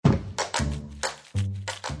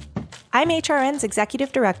I'm HRN's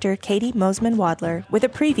Executive Director, Katie Mosman-Wadler, with a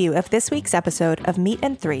preview of this week's episode of Meat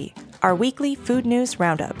and Three, our weekly food news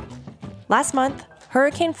roundup. Last month,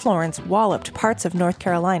 Hurricane Florence walloped parts of North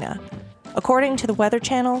Carolina. According to the Weather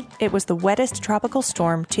Channel, it was the wettest tropical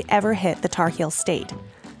storm to ever hit the Tar Heel state.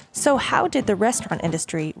 So how did the restaurant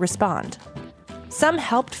industry respond? Some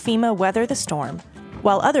helped FEMA weather the storm,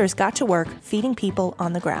 while others got to work feeding people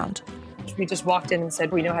on the ground. We just walked in and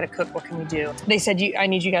said, we know how to cook, what can we do? They said, I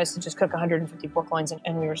need you guys to just cook 150 pork loins.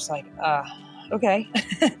 And we were just like, okay.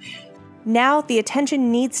 Now the attention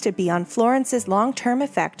needs to be on Florence's long-term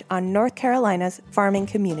effect on North Carolina's farming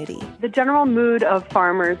community. The general mood of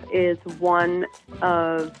farmers is one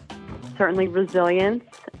of certainly resilience,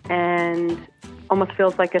 and almost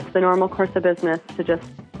feels like it's the normal course of business to just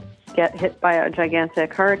get hit by a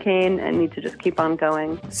gigantic hurricane and need to just keep on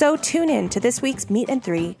going. So tune in to this week's Meat and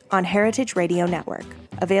Three on Heritage Radio Network,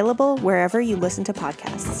 available wherever you listen to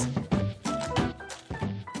podcasts.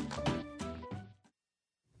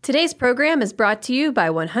 Today's program is brought to you by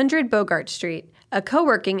 100 Bogart Street, a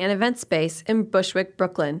co-working and event space in Bushwick,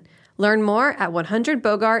 Brooklyn. Learn more at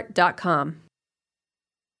 100bogart.com.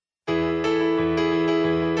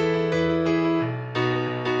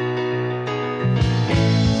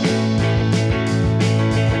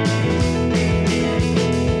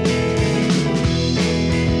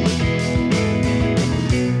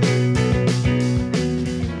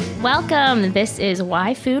 Welcome. This is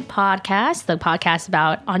Why Food Podcast, the podcast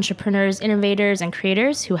about entrepreneurs, innovators, and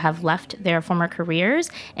creators who have left their former careers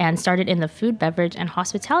and started in the food, beverage, and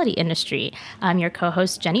hospitality industry. I'm your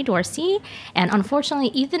co-host, Jenny Dorsey, and unfortunately,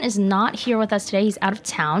 Ethan is not here with us today. He's out of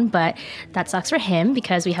town, but that sucks for him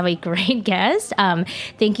because we have a great guest.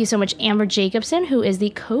 Thank you so much, Amber Jacobson, who is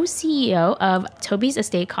the co-CEO of Toby's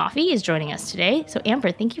Estate Coffee, is joining us today. So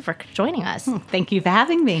Amber, thank you for joining us. Thank you for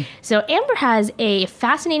having me. So Amber has a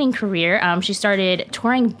fascinating career. She started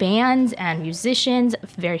touring bands and musicians,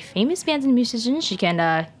 very famous bands and musicians. She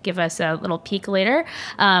can give us a little peek later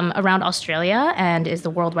around Australia, and is the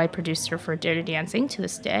worldwide producer for Dirty Dancing to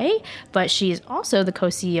this day. But she's also the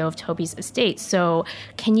co-CEO of Toby's Estate. So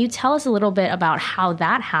can you tell us a little bit about how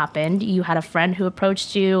that happened? You had a friend who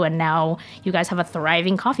approached you, and now you guys have a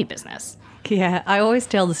thriving coffee business. Yeah, I always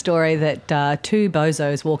tell the story that two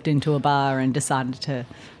bozos walked into a bar and decided to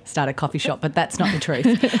start a coffee shop, but that's not the truth.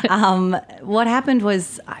 What happened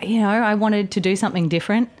was, I wanted to do something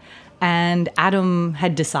different, and Adam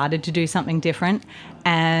had decided to do something different,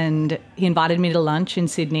 and he invited me to lunch in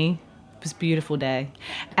Sydney. It was a beautiful day.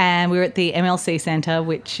 And we were at the MLC Centre,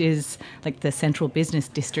 which is like the central business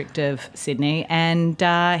district of Sydney, and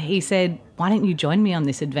he said, why don't you join me on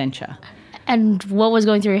this adventure? And what was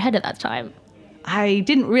going through your head at that time? I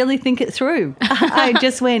didn't really think it through. I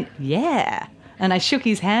just went, yeah. And I shook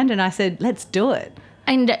his hand and I said, let's do it.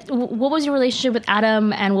 And what was your relationship with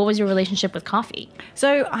Adam, and what was your relationship with coffee?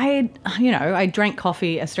 So I drank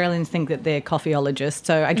coffee. Australians think that they're coffeeologists.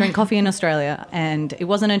 So I drank coffee in Australia, and it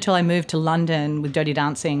wasn't until I moved to London with Dirty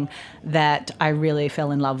Dancing that I really fell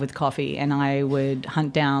in love with coffee, and I would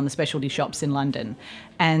hunt down the specialty shops in London.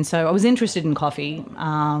 And so I was interested in coffee.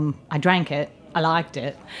 I drank it. I liked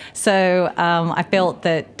it. So I felt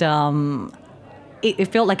that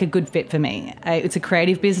it felt like a good fit for me. It's a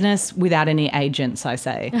creative business without any agents, I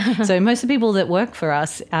say. So most of the people that work for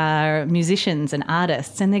us are musicians and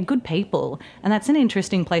artists, and they're good people. And that's an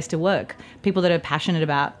interesting place to work, people that are passionate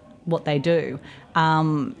about what they do.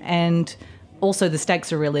 And also the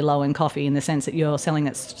stakes are really low in coffee, in the sense that you're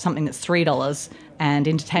selling something that's $3, and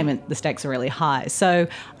entertainment, the stakes are really high. So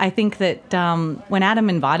I think that when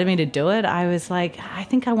Adam invited me to do it, I was like, I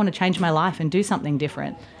think I want to change my life and do something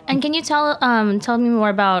different. And can you tell me more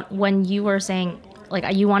about when you were saying,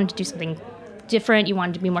 like, you wanted to do something different, you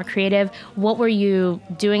wanted to be more creative? What were you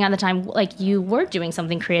doing at the time? Like, you were doing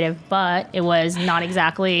something creative, but it was not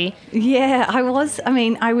exactly... Yeah, I was. I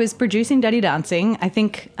mean, I was producing Dirty Dancing. I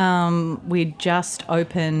think we'd just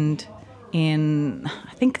opened in,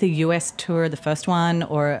 I think, the US tour, the first one,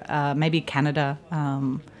 or maybe Canada.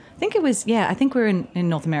 I think we were in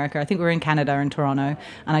North America. I think we were in Canada, in Toronto,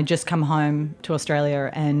 and I'd just come home to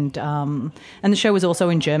Australia, and the show was also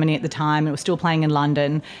in Germany at the time. It was still playing in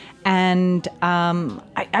London, and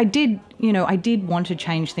I did want to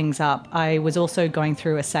change things up. I was also going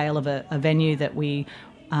through a sale of a venue that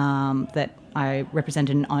I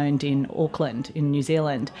represented and owned in Auckland, in New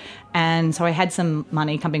Zealand. And so I had some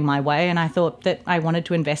money coming my way, and I thought that I wanted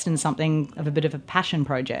to invest in something of a bit of a passion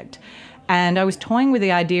project. And I was toying with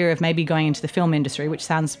the idea of maybe going into the film industry, which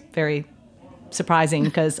sounds very surprising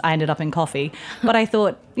because I ended up in coffee. But I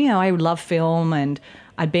thought, I love film, and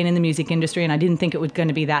I'd been in the music industry, and I didn't think it was going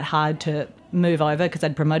to be that hard to move over because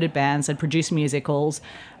I'd promoted bands, I'd produced musicals,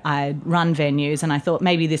 I'd run venues, and I thought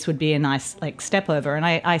maybe this would be a nice step over. And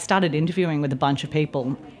I started interviewing with a bunch of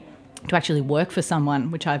people to actually work for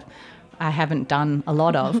someone, which I haven't done a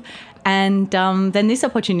lot of. And then this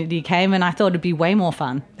opportunity came, and I thought it'd be way more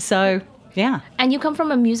fun. So, yeah. And you come from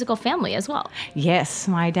a musical family as well. Yes,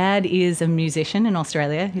 my dad is a musician in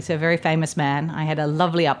Australia. He's a very famous man. I had a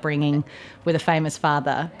lovely upbringing with a famous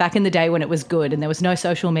father back in the day when it was good and there was no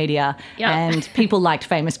social media and people liked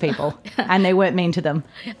famous people and they weren't mean to them.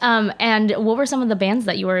 And what were some of the bands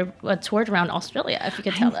that you were toured around Australia, if you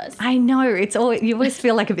could tell us? I know, you always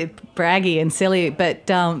feel like a bit braggy and silly, but,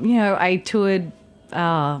 I toured...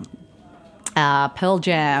 Pearl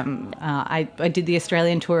Jam. I did the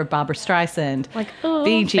Australian tour of Barbra Streisand,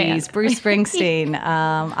 Bee Gees, Bruce Springsteen,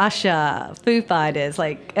 Usher, Foo Fighters,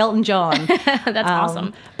 Elton John. That's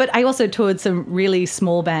awesome. But I also toured some really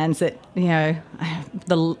small bands that,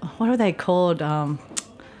 what are they called?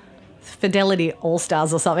 Fidelity All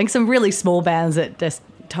Stars or something. Some really small bands that just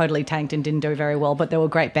totally tanked and didn't do very well, but they were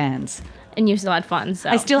great bands. And you still had fun. So.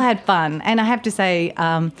 I still had fun. And I have to say,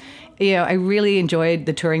 I really enjoyed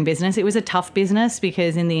the touring business. It was a tough business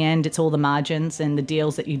because in the end, it's all the margins and the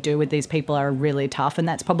deals that you do with these people are really tough. And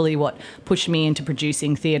that's probably what pushed me into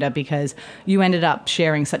producing theatre, because you ended up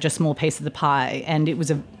sharing such a small piece of the pie and it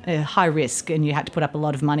was a high risk and you had to put up a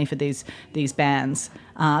lot of money for these bands.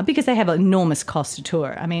 Because they have an enormous cost to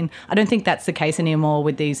tour. I mean, I don't think that's the case anymore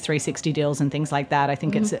with these 360 deals and things like that. I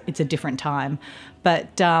think it's a different time.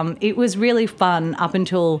 But it was really fun up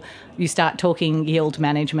until you start talking yield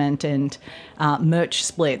management and merch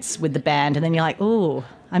splits with the band. And then you're like, oh,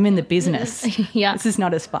 I'm in the business. Yeah. This is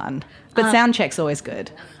not as fun. But sound check's always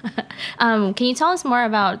good. Can you tell us more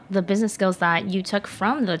about the business skills that you took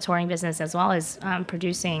from the touring business as well as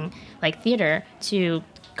producing theater to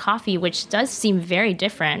coffee, which does seem very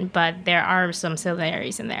different, but there are some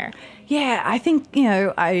similarities in there? Yeah, I think,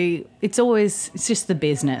 it's just the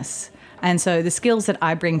business. And so the skills that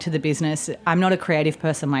I bring to the business, I'm not a creative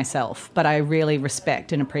person myself, but I really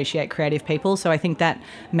respect and appreciate creative people. So I think that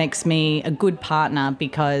makes me a good partner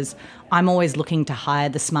because I'm always looking to hire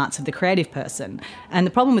the smarts of the creative person. And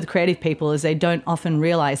the problem with creative people is they don't often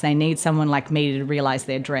realize they need someone like me to realize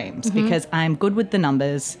their dreams because I'm good with the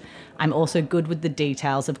numbers. I'm also good with the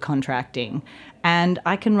details of contracting and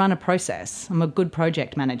I can run a process. I'm a good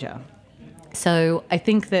project manager. So I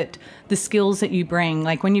think that the skills that you bring,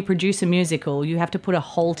 when you produce a musical, you have to put a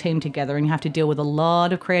whole team together and you have to deal with a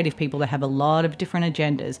lot of creative people that have a lot of different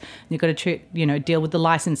agendas. You've got to, deal with the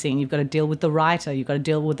licensing. You've got to deal with the writer. You've got to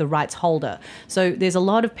deal with the rights holder. So there's a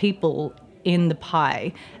lot of people in the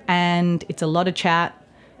pie and it's a lot of chat.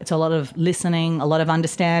 It's a lot of listening, a lot of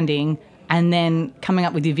understanding, and then coming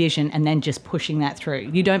up with your vision and then just pushing that through.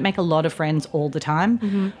 You don't make a lot of friends all the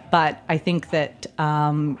time, but I think that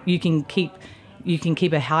you can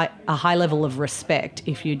keep a high level of respect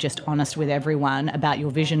if you're just honest with everyone about your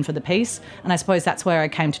vision for the piece. And I suppose that's where I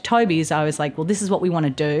came to Toby's. I was like, well, this is what we want to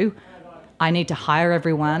do. I need to hire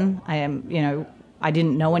everyone. I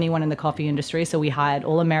didn't know anyone in the coffee industry, so we hired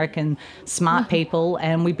all American smart people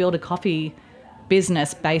and we built a coffee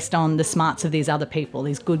business based on the smarts of these other people,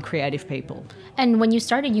 these good creative people. And when you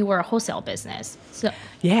started, you were a wholesale business.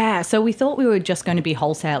 So we thought we were just going to be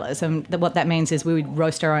wholesalers. And what that means is we would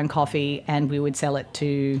roast our own coffee and we would sell it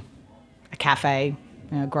to a cafe,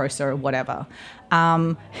 grocer or whatever.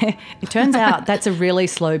 It turns out that's a really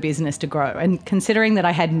slow business to grow. And considering that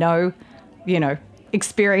I had no,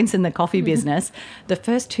 experience in the coffee business, the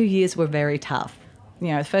first 2 years were very tough.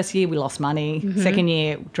 The first year we lost money, second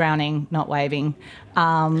year drowning, not waving.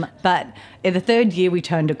 But in the third year we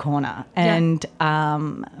turned a corner. And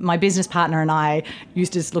my business partner and I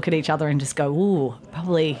used to just look at each other and just go, ooh,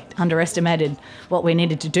 probably underestimated what we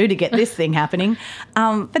needed to do to get this thing happening.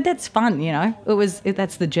 But that's fun,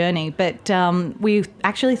 that's the journey. But we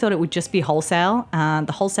actually thought it would just be wholesale.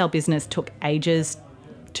 The wholesale business took ages,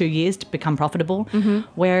 2 years to become profitable,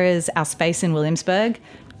 whereas our space in Williamsburg,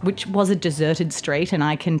 which was a deserted street, and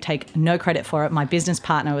I can take no credit for it. My business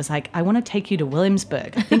partner was like, I want to take you to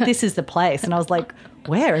Williamsburg. I think this is the place. And I was like,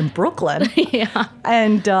 where? In Brooklyn? Yeah.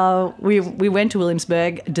 And we went to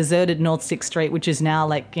Williamsburg, deserted North 6th Street, which is now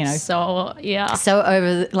So, yeah. So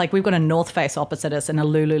over, we've got a North Face opposite us and a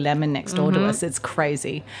Lululemon next door to us. It's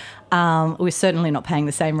crazy. We're certainly not paying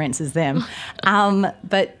the same rents as them.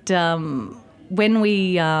 But when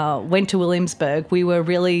we went to Williamsburg, we were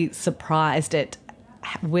really surprised at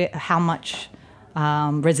how much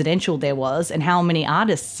residential there was and how many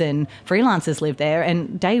artists and freelancers lived there.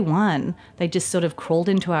 And day one, they just sort of crawled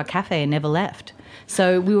into our cafe and never left.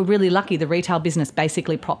 So we were really lucky. The retail business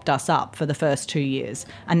basically propped us up for the first 2 years,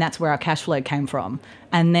 and that's where our cash flow came from.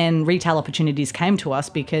 And then retail opportunities came to us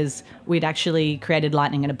because we'd actually created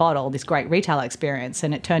Lightning in a Bottle, this great retail experience,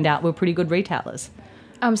 and it turned out we were pretty good retailers.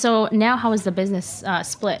 So now how is the business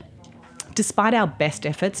split? Despite our best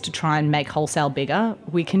efforts to try and make wholesale bigger,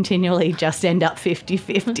 we continually just end up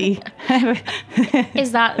 50-50.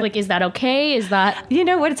 Is that okay? Is that... You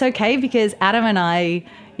know what, it's okay because Adam and I,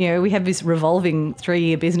 we have this revolving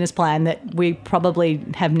 3-year business plan that we probably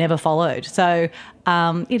have never followed. So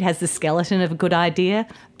it has the skeleton of a good idea.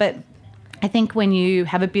 But I think when you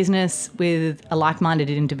have a business with a like-minded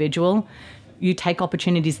individual, you take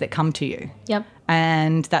opportunities that come to you. Yep.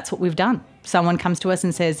 And that's what we've done. Someone comes to us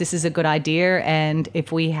and says, this is a good idea, and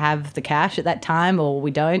if we have the cash at that time or we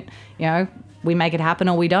don't, we make it happen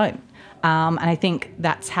or we don't. And I think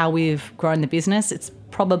that's how we've grown the business. It's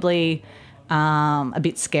probably a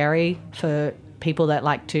bit scary for people that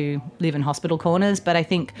like to live in hospital corners, but I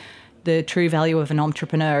think the true value of an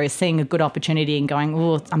entrepreneur is seeing a good opportunity and going,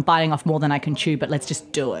 oh, I'm biting off more than I can chew, but let's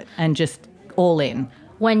just do it and just all in.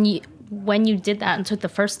 When you did that and took the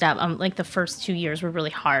first step, like the first 2 years were really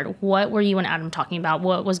hard. What were you and Adam talking about?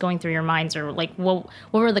 What was going through your minds, or like what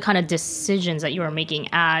were the kind of decisions that you were making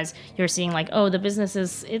as you're seeing like, oh, the business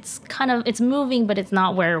it's moving, but it's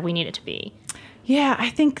not where we need it to be? Yeah, I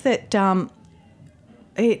think that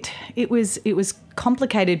it was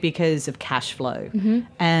complicated because of cash flow. Mm-hmm.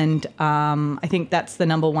 And I think that's the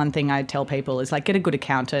number one thing I tell people is like get a good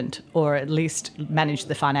accountant or at least manage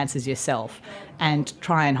the finances yourself and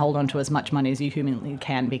try and hold on to as much money as you humanly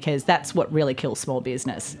can, because that's what really kills small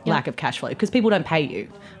business, lack of cash flow, because people don't pay you.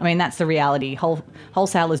 I mean, that's the reality.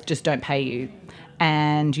 Wholesalers just don't pay you.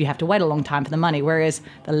 And you have to wait a long time for the money, whereas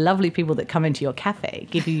the lovely people that come into your cafe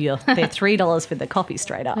give you their $3 for the coffee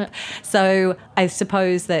straight up. So I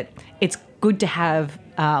suppose that it's good to have,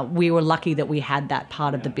 we were lucky that we had that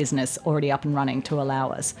part of the business already up and running to allow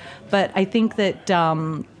us. But I think that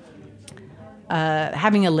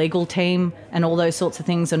having a legal team and all those sorts of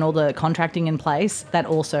things and all the contracting in place, that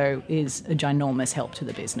also is a ginormous help to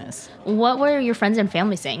the business. What were your friends and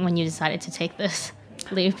family saying when you decided to take this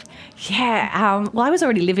leap? Yeah, well, I was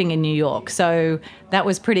already living in New York, so that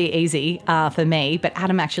was pretty easy for me. But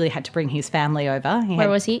Adam actually had to bring his family over. Where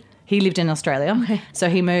was he? He lived in Australia. Okay. So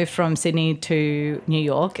he moved from Sydney to New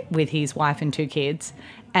York with his wife and 2 kids.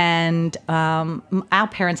 And our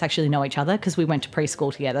parents actually know each other because we went to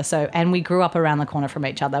preschool together. And we grew up around the corner from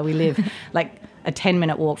each other. We live like a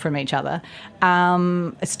 10-minute walk from each other.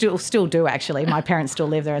 Still do, actually. My parents still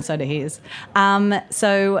live there and so do his.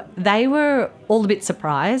 So they were all a bit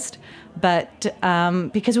surprised, but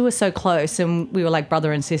because we were so close and we were like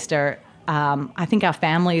brother and sister, I think our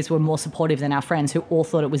families were more supportive than our friends, who all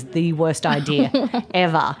thought it was the worst idea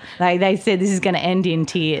ever. They said this is going to end in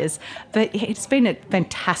tears. But it's been a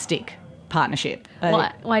fantastic partnership.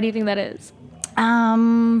 Why do you think that is?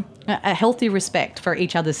 A healthy respect for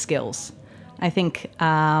each other's skills, I think,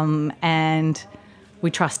 and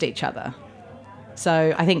we trust each other.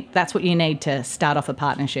 So I think that's what you need to start off a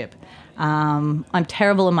partnership. I'm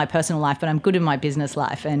terrible in my personal life, but I'm good in my business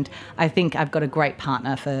life, and I think I've got a great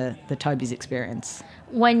partner for the Toby's experience.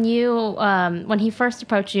 When when he first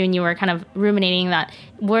approached you and you were kind of ruminating that,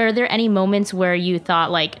 were there any moments where you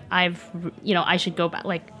thought like, I should go back,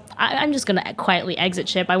 like I'm just gonna quietly exit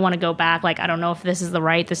ship, I want to go back, like I don't know if this is the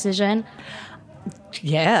right decision?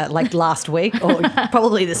 Yeah, like last week or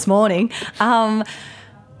probably this morning.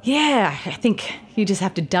 Yeah, I think you just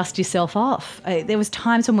have to dust yourself off. There was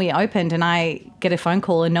times when we opened and I get a phone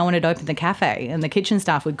call and no one had opened the cafe, and the kitchen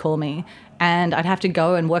staff would call me and I'd have to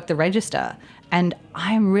go and work the register. And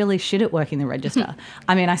I'm really shit at working the register.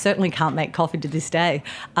 I mean, I certainly can't make coffee to this day.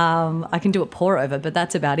 I can do a pour over, but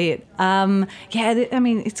that's about it.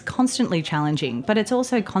 It's constantly challenging, but it's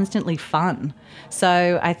also constantly fun.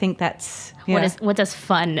 So I think that's... What does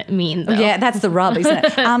fun mean, though? Yeah, that's the rub, isn't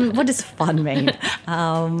it? What does fun mean?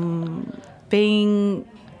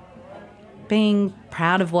 Being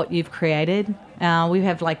proud of what you've created. We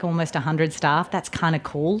have like almost 100 staff. That's kind of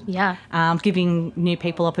cool. Yeah. Giving new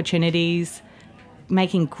people opportunities,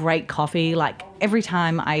 making great coffee. Like every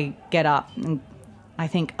time I get up and I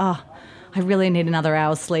think, oh, I really need another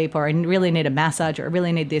hour's sleep, or I really need a massage, or I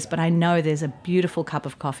really need this, but I know there's a beautiful cup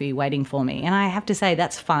of coffee waiting for me. And I have to say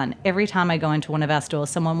that's fun. Every time I go into one of our stores,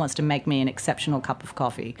 someone wants to make me an exceptional cup of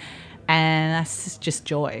coffee. And that's just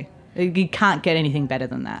joy. You can't get anything better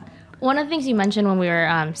than that. One of the things you mentioned when we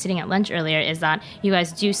were sitting at lunch earlier is that you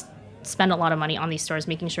guys do spend a lot of money on these stores,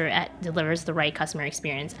 making sure it delivers the right customer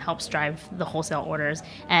experience, helps drive the wholesale orders,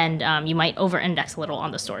 and you might over-index a little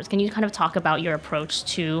on the stores. Can you kind of talk about your approach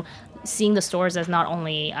to seeing the stores as not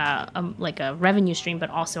only like a revenue stream, but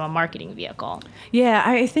also a marketing vehicle? Yeah,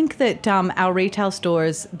 I think that our retail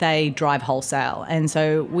stores, they drive wholesale. And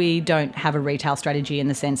so we don't have a retail strategy in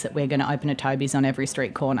the sense that we're going to open a Toby's on every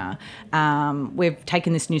street corner. We've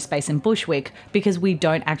taken this new space in Bushwick because we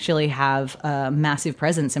don't actually have a massive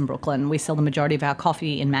presence in Brooklyn. We sell the majority of our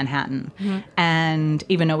coffee in Manhattan. And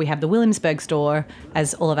even though we have the Williamsburg store,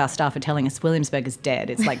 as all of our staff are telling us, Williamsburg is dead.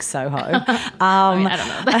 It's like Soho. I mean, I don't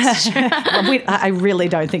know. That's true. I really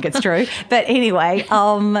don't think it's true. But anyway,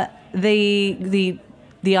 the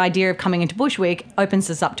idea of coming into Bushwick opens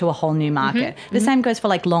us up to a whole new market. The same goes for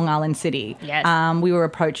like Long Island City. Yes. We were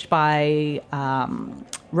approached by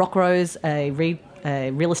Rockrose, a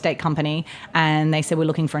real estate company, and they said we're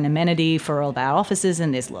looking for an amenity for all of our offices,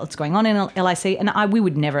 and there's lots going on in LIC, and we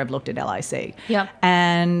would never have looked at LIC. Yeah.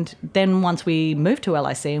 And then once we moved to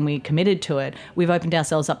LIC and we committed to it, we've opened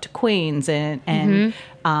ourselves up to Queens and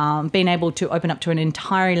been able to open up to an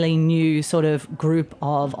entirely new sort of group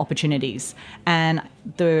of opportunities. And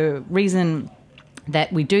the reason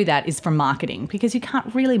that we do that is from marketing, because you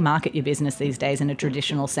can't really market your business these days in a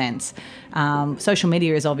traditional sense. Social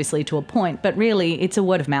media is obviously to a point, but really it's a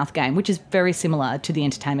word of mouth game, which is very similar to the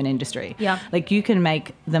entertainment industry. Yeah. Like you can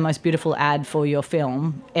make the most beautiful ad for your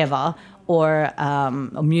film ever, or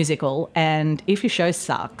a musical, and if your show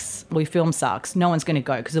sucks or your film sucks, no one's going to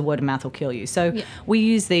go because the word of mouth will kill you. So we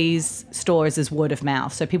use these stores as word of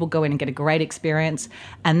mouth. So people go in and get a great experience,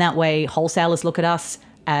 and that way wholesalers look at us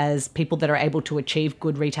as people that are able to achieve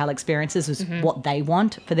good retail experiences is what they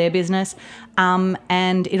want for their business.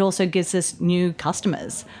 And it also gives us new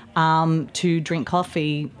customers to drink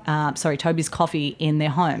Toby's coffee in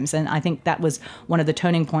their homes. And I think that was one of the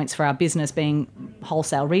turning points for our business being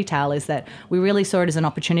wholesale retail, is that we really saw it as an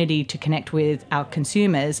opportunity to connect with our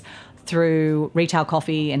consumers through retail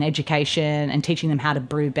coffee and education and teaching them how to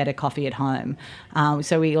brew better coffee at home.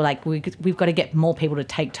 So we were like, we've got to get more people to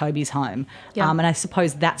take Toby's home. Yeah. And I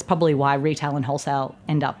suppose that's probably why retail and wholesale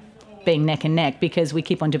end up being neck and neck, because we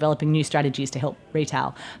keep on developing new strategies to help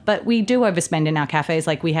retail. But we do overspend in our cafes.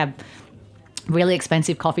 Like we have really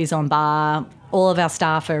expensive coffees on bar. All of our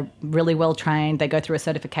staff are really well trained. They go through a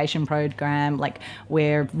certification program. Like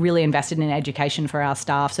we're really invested in education for our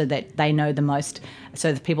staff so that they know the most.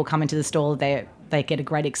 So that people come into the store, they get a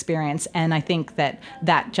great experience. And I think that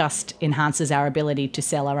just enhances our ability to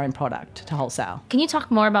sell our own product to wholesale. Can you talk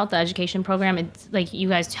more about the education program? It's like you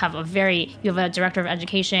guys have you have a director of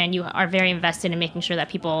education. You are very invested in making sure that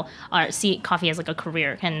people see coffee as like a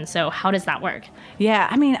career. And so how does that work? Yeah,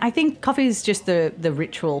 I mean, I think coffee is just the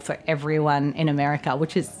ritual for everyone in America,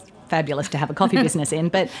 which is fabulous to have a coffee business in.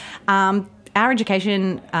 But our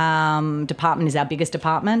education department is our biggest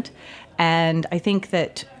department. And I think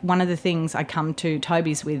that one of the things I come to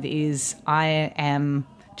Toby's with is I am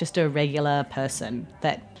just a regular person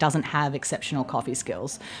that doesn't have exceptional coffee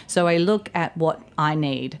skills. So I look at what I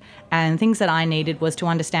need, and things that I needed was to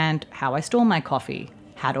understand how I store my coffee,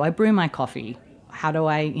 how do I brew my coffee, how do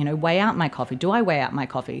I, weigh out my coffee? Do I weigh out my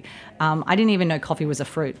coffee? I didn't even know coffee was a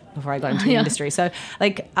fruit before I got into the industry. So,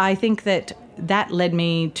 I think that led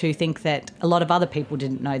me to think that a lot of other people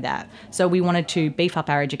didn't know that. So we wanted to beef up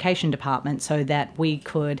our education department so that we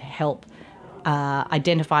could help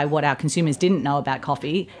identify what our consumers didn't know about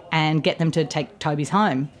coffee and get them to take Toby's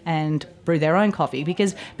home and brew their own coffee,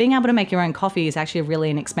 because being able to make your own coffee is actually a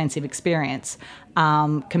really inexpensive experience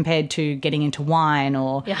compared to getting into wine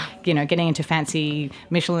or getting into fancy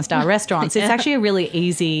Michelin star restaurants. It's actually a really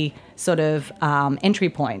easy sort of entry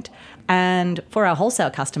point. And for our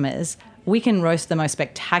wholesale customers, we can roast the most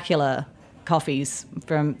spectacular coffees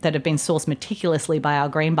that have been sourced meticulously by our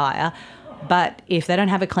green buyer. But if they don't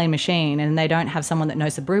have a clean machine and they don't have someone that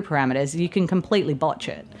knows the brew parameters, you can completely botch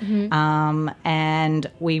it.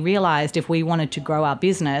 And we realised if we wanted to grow our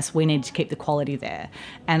business, we needed to keep the quality there.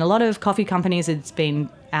 And a lot of coffee companies had been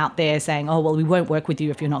out there saying, oh, well, we won't work with you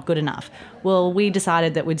if you're not good enough. Well, we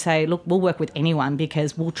decided that we'd say, look, we'll work with anyone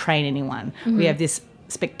because we'll train anyone. We have this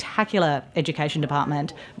spectacular education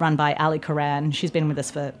department run by Ali Karan. She's been with us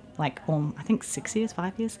for I think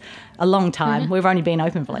 5 years, a long time. We've only been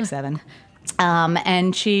open for 7.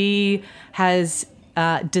 And she has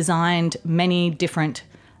designed many different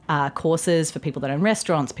courses for people that own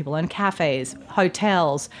restaurants, people own cafes,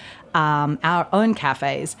 hotels, our own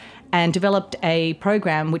cafes, and developed a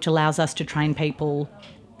program which allows us to train people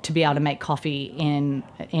to be able to make coffee in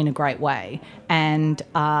a great way. And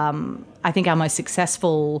I think our most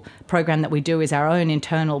successful program that we do is our own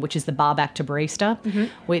internal, which is the Bar Back to Barista,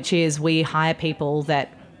 which is we hire people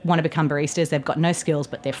that want to become baristas. They've got no skills,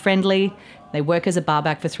 but they're friendly. They work as a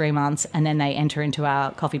barback for 3 months, and then they enter into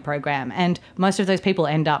our coffee program. And most of those people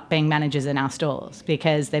end up being managers in our stores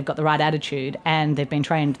because they've got the right attitude and they've been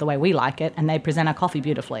trained the way we like it, and they present our coffee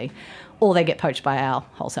beautifully. Or they get poached by our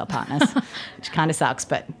wholesale partners, which kind of sucks,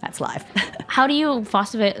 but that's life. How do you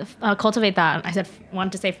cultivate that? I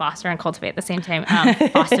wanted to say foster and cultivate at the same time.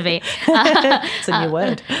 Fostervate. It's a new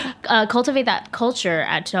word. Cultivate that culture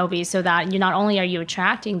at Toby so that not only are you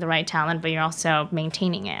attracting the right talent, but you're also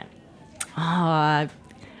maintaining it.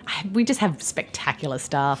 We just have spectacular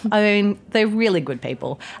staff. I mean, they're really good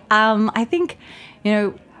people. I think,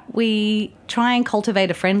 we try and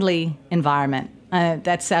cultivate a friendly environment.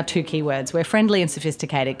 That's our 2 key words. We're friendly and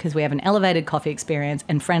sophisticated because we have an elevated coffee experience,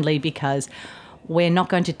 and friendly because we're not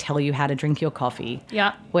going to tell you how to drink your coffee.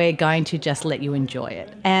 Yeah. We're going to just let you enjoy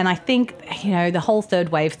it. And I think, the whole third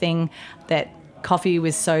wave thing, that coffee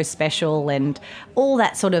was so special and all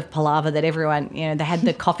that sort of palaver that everyone, they had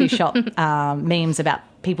the coffee shop memes about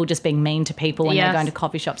people just being mean to people when they're going to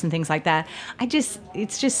coffee shops and things like that.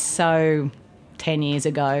 It's just so 10 years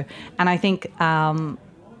ago. And I think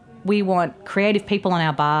we want creative people on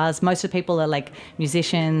our bars. Most of the people are like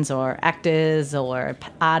musicians or actors or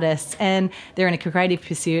artists, and they're in a creative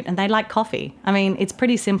pursuit and they like coffee. I mean, it's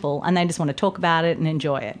pretty simple, and they just want to talk about it and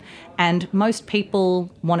enjoy it. And most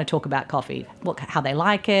people want to talk about coffee, how they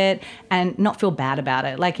like it, and not feel bad about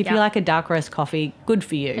it. Like if you like a dark roast coffee, good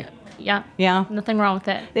for you. Yeah. Yeah. Nothing wrong with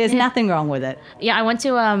it. There's nothing wrong with it. Yeah, I went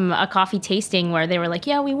to a coffee tasting where they were like,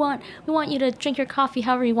 "Yeah, we want you to drink your coffee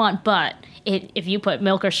however you want, but if you put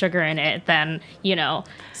milk or sugar in it, then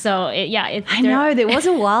So I know there was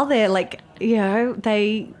a while there, like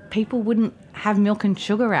people wouldn't have milk and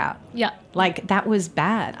sugar out. Yeah. Like that was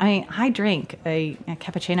bad. I mean, I drink a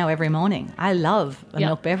cappuccino every morning. I love a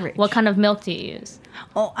milk beverage. What kind of milk do you use?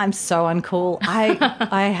 Oh, I'm so uncool.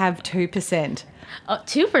 I have 2%. Oh,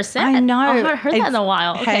 2%? I know. I haven't heard that in a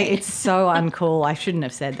while. Okay. Hey, it's so uncool. I shouldn't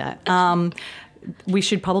have said that. We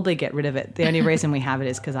should probably get rid of it. The only reason we have it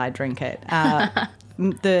is because I drink it.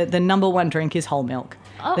 The number 1 drink is whole milk.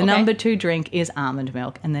 Oh, the number 2 drink is almond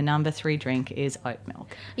milk, and the number 3 drink is oat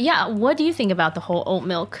milk. Yeah, what do you think about the whole oat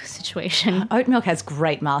milk situation? Oat milk has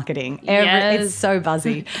great marketing. Yes. It's so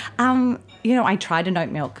buzzy. I tried an oat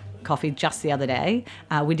milk coffee just the other day.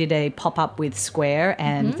 We did a pop-up with Square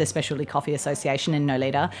and the Specialty Coffee Association in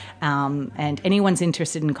Nolita. And anyone's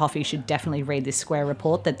interested in coffee should definitely read this Square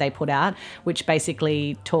report that they put out, which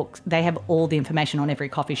basically they have all the information on every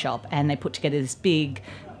coffee shop, and they put together this big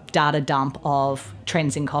data dump of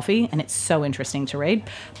trends in coffee, and it's so interesting to read.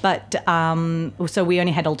 But so we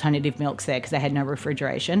only had alternative milks there because they had no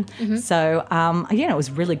refrigeration. So, it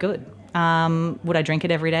was really good. Would I drink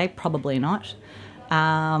it every day? Probably not.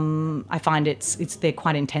 I find they're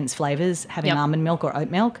quite intense flavours, having almond milk or oat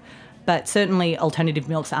milk. But certainly alternative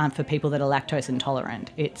milks aren't for people that are lactose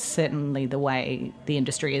intolerant. It's certainly the way the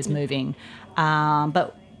industry is moving.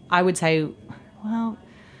 But I would say,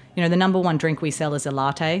 the number 1 drink we sell is a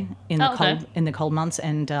latte in the cold months,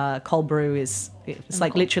 and cold brew it's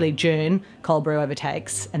like literally June, cold brew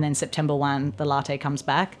overtakes, and then September 1 the latte comes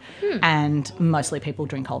back, and mostly people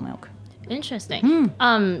drink whole milk. Interesting.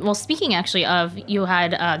 Well, speaking actually of, you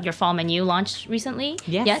had your fall menu launched recently.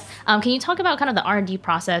 Yes. Can you talk about kind of the R&D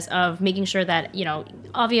process of making sure that,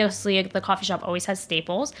 obviously the coffee shop always has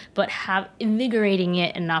staples, but have invigorating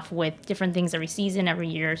it enough with different things every season, every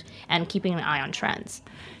year, and keeping an eye on trends?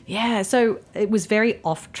 Yeah, so it was very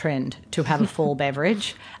off-trend to have a fall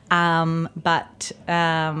beverage, but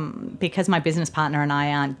because my business partner and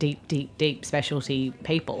I aren't deep specialty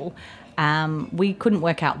people, we couldn't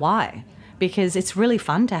work out why. Because it's really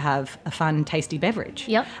fun to have a fun, tasty beverage.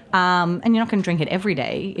 Yep. And you're not going to drink it every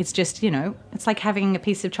day. It's just, it's like having a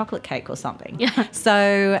piece of chocolate cake or something. Yeah.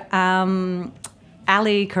 So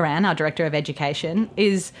Ali Karan, our Director of Education,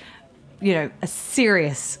 is, a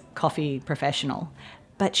serious coffee professional.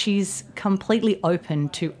 But she's completely open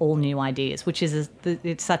to all new ideas, which is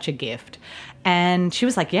it's such a gift. And she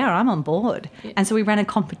was like, yeah, I'm on board. And so we ran a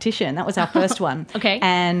competition. That was our first one. Okay.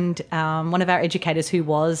 And one of our educators who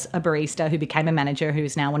was a barista, who became a manager, who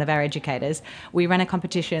is now one of our educators, we ran a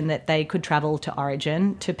competition that they could travel to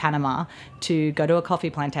Origin, to Panama, to go to a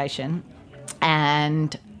coffee plantation.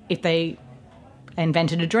 And if they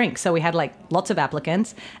invented a drink. So we had like lots of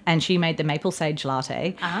applicants, and she made the maple sage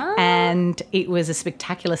latte, and it was a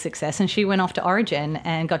spectacular success. And she went off to Origin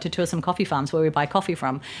and got to tour some coffee farms where we buy coffee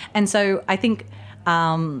from. And so I think,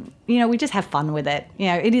 we just have fun with it.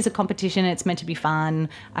 It is a competition. It's meant to be fun.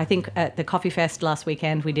 I think at the Coffee Fest last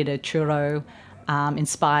weekend, we did a churro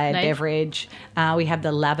inspired beverage. We have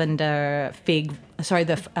the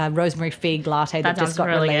rosemary fig latte that just got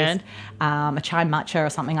really released. A chai matcha or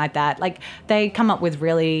something like that. Like, they come up with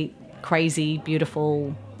really crazy,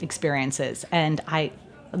 beautiful experiences. And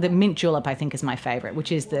the mint julep, I think, is my favorite,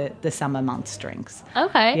 which is the summer months drinks.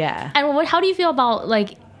 Okay. Yeah. And how do you feel about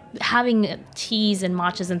like having teas and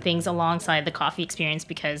matchas and things alongside the coffee experience,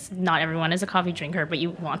 because not everyone is a coffee drinker, but you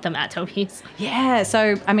want them at Toby's? Yeah,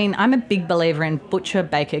 so I mean, I'm a big believer in butcher,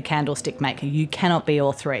 baker, candlestick maker. You cannot be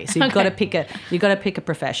all three. So you've got to pick a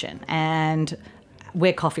profession, and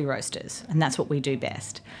we're coffee roasters, and that's what we do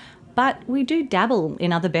best. But we do dabble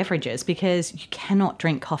in other beverages because you cannot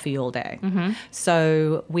drink coffee all day. Mm-hmm.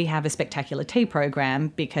 So we have a spectacular tea program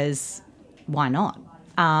because why not?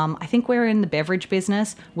 I think we're in the beverage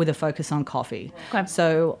business with a focus on coffee. Okay.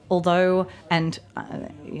 So although,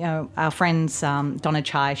 our friends, Donna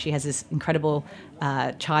Chai, she has this incredible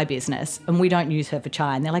chai business, and we don't use her for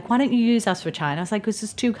chai. And they're like, why don't you use us for chai? And I was like, because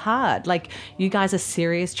it's too hard. Like, you guys are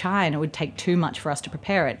serious chai, and it would take too much for us to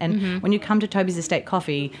prepare it. And when you come to Toby's Estate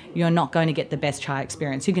Coffee, you're not going to get the best chai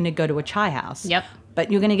experience. You're going to go to a chai house. Yep.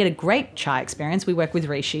 But you're going to get a great chai experience. We work with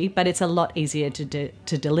Rishi, but it's a lot easier to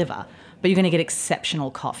deliver. But you're going to get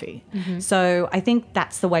exceptional coffee. Mm-hmm. So I think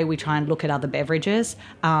that's the way we try and look at other beverages.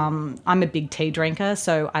 I'm a big tea drinker,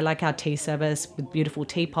 so I like our tea service with beautiful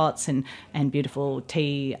teapots and beautiful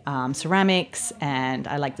tea ceramics. And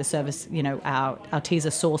I like the service, our teas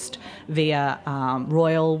are sourced via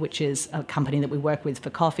Royal, which is a company that we work with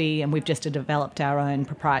for coffee. And we've just developed our own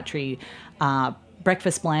proprietary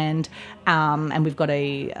breakfast blend, and we've got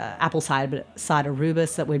a apple cider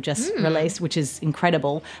rubus that we've just released, which is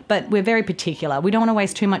incredible. But we're very particular. We don't want to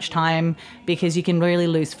waste too much time, because you can really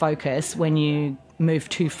lose focus when you move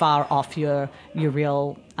too far off your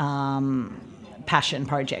real passion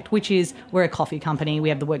project, which is we're a coffee company. We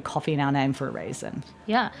have the word coffee in our name for a reason.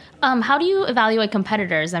 Yeah. How do you evaluate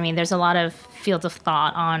competitors? I mean, there's a lot of fields of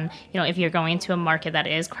thought on, if you're going into a market that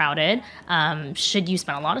is crowded, should you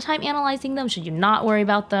spend a lot of time analyzing them? Should you not worry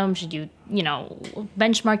about them? Should you,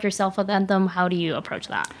 benchmark yourself against them? How do you approach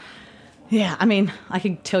that? Yeah, I mean, I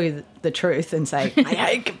could tell you the truth and say, I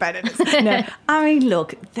hate competitors. No, I mean,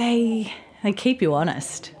 look, They keep you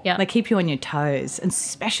honest. Yeah. They keep you on your toes, and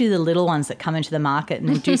especially the little ones that come into the market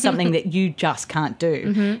and do something that you just can't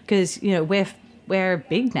do. Because, we're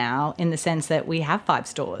big now in the sense that we have 5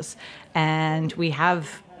 stores and we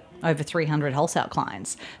have over 300 wholesale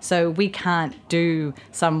clients. So we can't do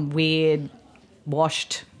some weird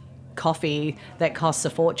washed coffee that costs a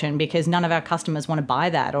fortune, because none of our customers want to buy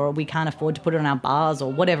that, or we can't afford to put it on our bars,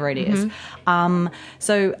 or whatever it is.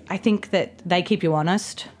 So I think that they keep you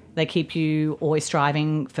honest. They keep you always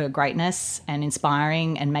striving for greatness and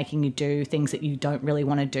inspiring and making you do things that you don't really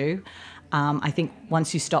want to do. I think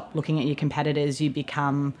once you stop looking at your competitors, you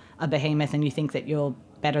become a behemoth and you think that you're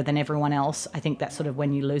better than everyone else. I think that's sort of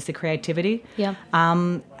when you lose the creativity. Yeah.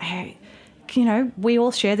 We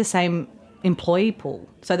all share the same employee pool,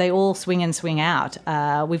 so they all swing in, swing out.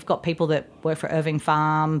 We've got people that work for Irving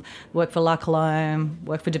Farm, work for La Colombe,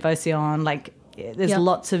 work for Devotion, there's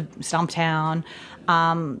lots of Stumptown.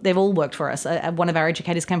 They've all worked for us. One of our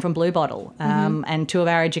educators came from Blue Bottle, and 2 of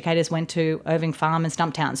our educators went to Irving Farm and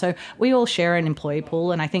Stumptown. So we all share an employee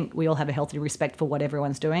pool, and I think we all have a healthy respect for what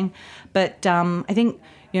everyone's doing. But I think,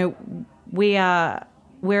 we're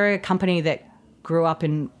a company that grew up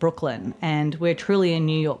in Brooklyn, and we're truly a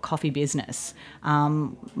New York coffee business.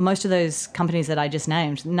 Most of those companies that I just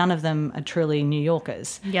named, none of them are truly New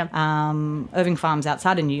Yorkers. Yeah. Irving Farm's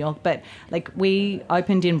outside of New York, but we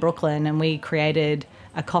opened in Brooklyn and we created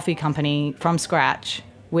a coffee company from scratch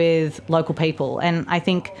with local people. And I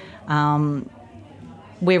think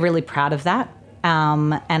we're really proud of that.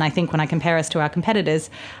 And I think when I compare us to our competitors,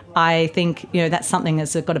 I think, that's something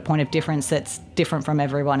that's got a point of difference that's different from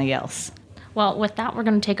everybody else. Well, with that, we're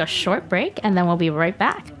going to take a short break, and then we'll be right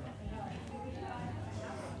back.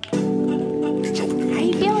 How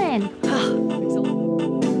you feeling?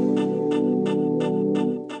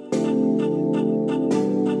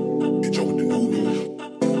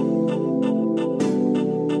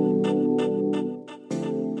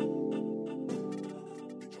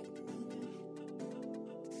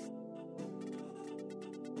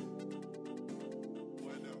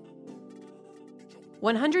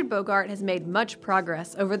 100 Bogart has made much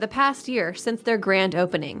progress over the past year since their grand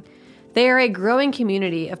opening. They are a growing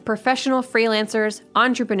community of professional freelancers,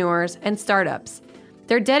 entrepreneurs, and startups.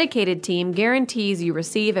 Their dedicated team guarantees you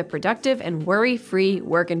receive a productive and worry-free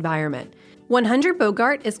work environment. 100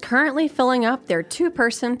 Bogart is currently filling up their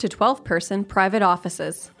 2-person to 12-person private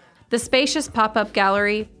offices. The spacious pop-up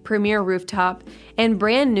gallery, premier rooftop, and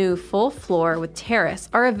brand new full floor with terrace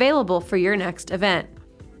are available for your next event.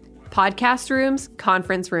 Podcast rooms,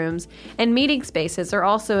 conference rooms, and meeting spaces are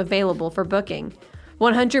also available for booking.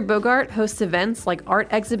 100 Bogart hosts events like art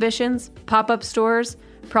exhibitions, pop-up stores,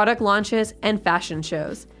 product launches, and fashion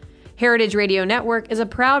shows. Heritage Radio Network is a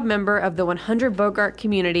proud member of the 100 Bogart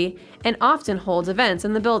community and often holds events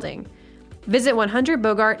in the building. Visit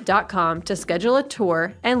 100bogart.com to schedule a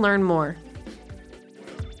tour and learn more.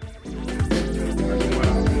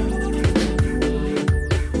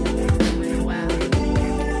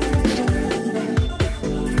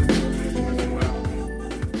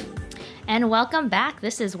 And welcome back.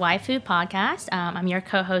 This is Why Food Podcast. I'm your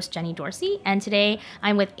co-host, Jenny Dorsey, and today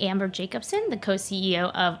I'm with Amber Jacobson, the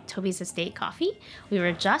co-CEO of Toby's Estate Coffee. We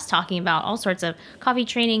were just talking about all sorts of coffee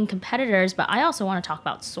training competitors, but I also want to talk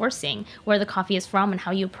about sourcing, where the coffee is from and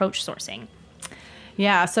how you approach sourcing.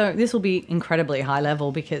 Yeah, so this will be incredibly high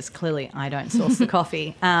level because clearly I don't source the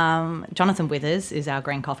coffee. Jonathan Withers is our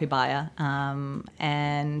green coffee buyer,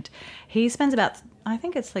 and he spends about, I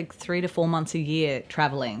think it's like 3 to 4 months a year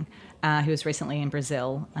traveling. He was recently in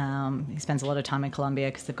Brazil. He spends a lot of time in Colombia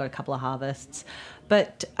because they've got a couple of harvests.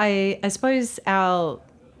 But I suppose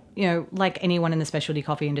like anyone in the specialty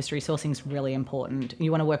coffee industry, sourcing is really important. You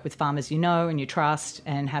want to work with farmers you know and you trust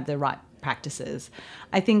and have the right practices.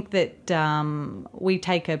 I think that we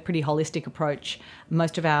take a pretty holistic approach.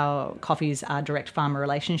 Most of our coffees are direct farmer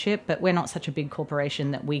relationship, but we're not such a big corporation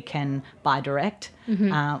that we can buy direct.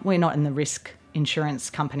 Mm-hmm. We're not in the risk insurance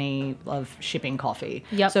company of shipping coffee.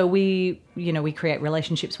 Yep. So we create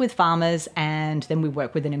relationships with farmers, and then we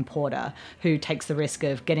work with an importer who takes the risk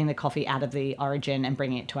of getting the coffee out of the origin and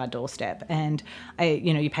bringing it to our doorstep. And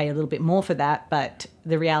you pay a little bit more for that, but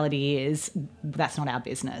the reality is that's not our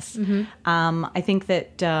business. Mm-hmm. I think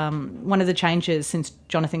that one of the changes since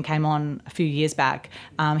Jonathan came on a few years back,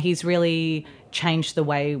 he's really changed the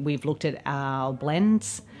way we've looked at our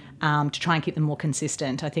blends. To try and keep them more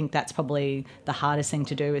consistent. I think that's probably the hardest thing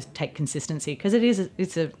to do is take consistency, because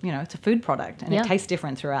it's a food product and It tastes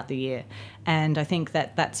different throughout the year. And I think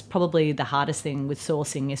that that's probably the hardest thing with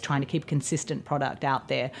sourcing, is trying to keep consistent product out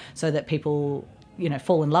there so that people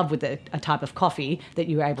fall in love with a type of coffee that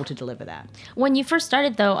you were able to deliver that. When you first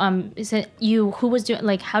started, though, is it you who was doing,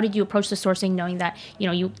 like, how did you approach the sourcing, knowing that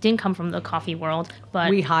you didn't come from the coffee world,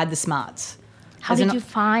 but we hired the smarts. How did you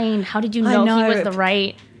know he was the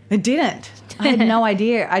right? I didn't. I had no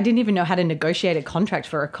idea. I didn't even know how to negotiate a contract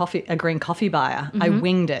for a green coffee buyer. Mm-hmm. I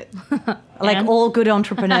winged it. Like all good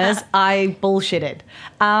entrepreneurs, I bullshitted.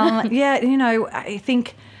 I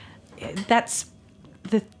think that's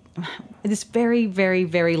this very, very,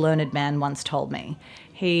 very learned man once told me.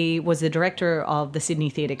 He was the director of the Sydney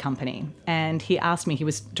Theatre Company, and he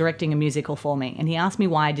was directing a musical for me, and he asked me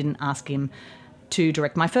why I didn't ask him to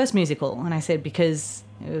direct my first musical. And I said, because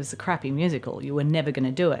it was a crappy musical. You were never going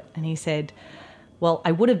to do it. And he said, well,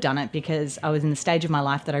 I would have done it because I was in the stage of my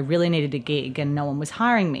life that I really needed a gig and no one was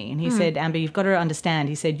hiring me. And he said, Amber, you've got to understand.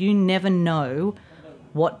 He said, you never know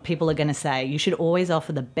what people are going to say. You should always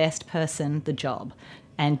offer the best person the job.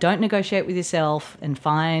 And don't negotiate with yourself and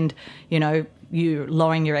find, you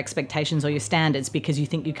lowering your expectations or your standards because you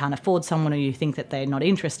think you can't afford someone or you think that they're not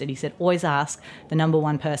interested. He said, always ask the number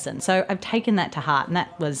one person. So I've taken that to heart, and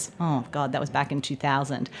that was, that was back in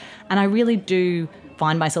 2000. And I really do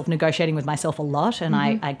find myself negotiating with myself a lot, and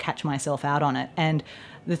I catch myself out on it. And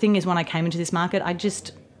the thing is, when I came into this market, I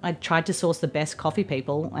tried to source the best coffee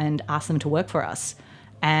people and ask them to work for us.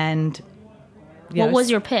 And what was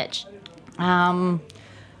your pitch?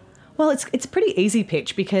 Well, it's a pretty easy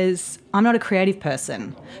pitch because I'm not a creative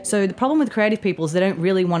person. So the problem with creative people is they don't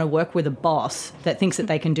really want to work with a boss that thinks that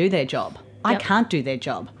they can do their job. Yep. I can't do their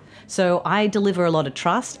job. So I deliver a lot of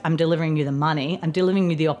trust. I'm delivering you the money. I'm delivering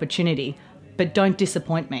you the opportunity, but don't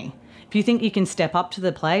disappoint me. If you think you can step up to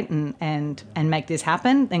the plate and make this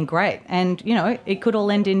happen, then great. And, it could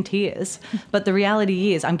all end in tears. But the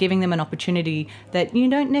reality is I'm giving them an opportunity that you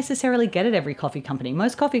don't necessarily get at every coffee company.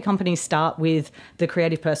 Most coffee companies start with the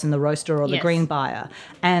creative person, the roaster or the green buyer.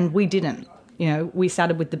 And we didn't. We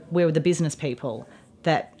started we were the business people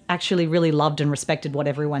that actually really loved and respected what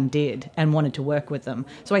everyone did and wanted to work with them.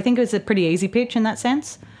 So I think it was a pretty easy pitch in that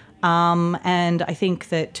sense. And I think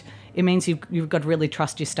that it means you've got to really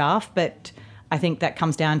trust your staff, but I think that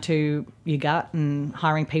comes down to your gut and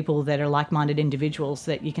hiring people that are like-minded individuals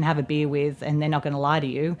that you can have a beer with and they're not going to lie to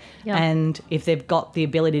you. Yeah. And if they've got the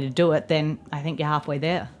ability to do it, then I think you're halfway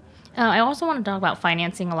there. I also want to talk about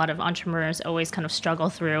financing. A lot of entrepreneurs always kind of struggle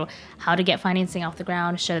through how to get financing off the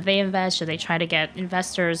ground. Should they invest? Should they try to get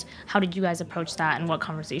investors? How did you guys approach that, and what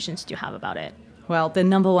conversations do you have about it? Well, the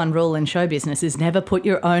number one rule in show business is never put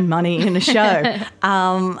your own money in a show.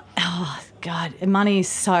 Oh, God, money is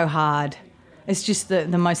so hard. It's just the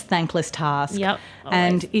most thankless task. Yep.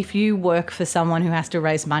 And if you work for someone who has to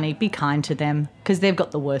raise money, be kind to them because they've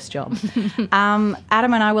got the worst job. Adam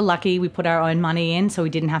and I were lucky. We put our own money in, so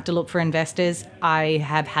we didn't have to look for investors. I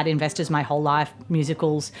have had investors my whole life,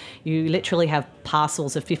 musicals. You literally have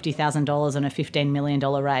parcels of $50,000 on a $15 million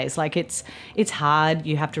raise. Like it's hard.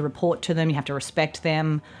 You have to report to them. You have to respect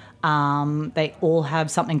them. They all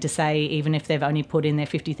have something to say, even if they've only put in their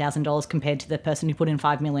 $50,000 compared to the person who put in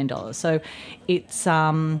 $5 million. So it's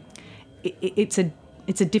a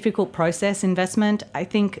difficult process, investment. I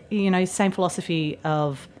think, same philosophy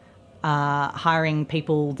of hiring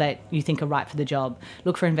people that you think are right for the job.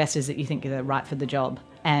 Look for investors that you think are right for the job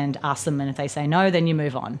and ask them, and if they say no, then you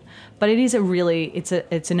move on. But it is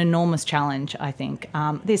it's an enormous challenge, I think.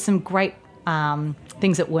 There's some great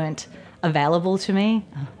things that weren't available to me,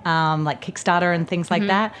 like Kickstarter and things like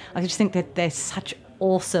that. I just think that they're such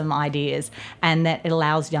awesome ideas and that it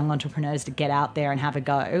allows young entrepreneurs to get out there and have a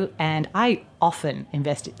go. And I often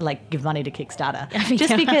give money to Kickstarter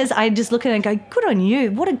just because I just look at it and go, good on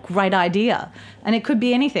you, what a great idea. And it could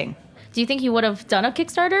be anything. Do you think you would have done a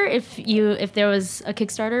Kickstarter if there was a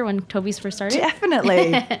Kickstarter when Toby's first started?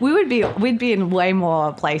 Definitely. We'd be in way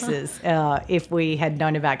more places if we had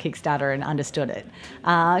known about Kickstarter and understood it.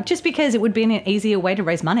 Just because it would be an easier way to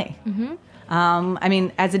raise money. Mm-hmm.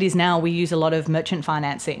 As it is now, we use a lot of merchant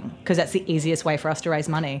financing because that's the easiest way for us to raise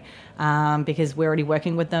money because we're already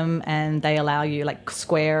working with them and they allow you, like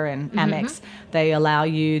Square and Amex, they allow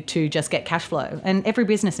you to just get cash flow. And every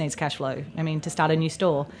business needs cash flow. To start a new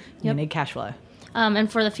store, you need cash flow.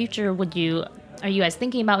 And for the future, are you guys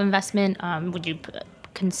thinking about investment? Would you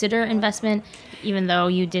consider investment even though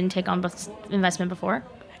you didn't take on investment before?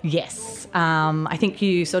 Yes. I think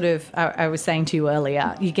you sort of, I was saying to you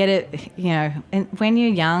earlier, you get it, and when you're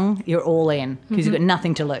young, you're all in because you've got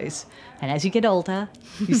nothing to lose. And as you get older,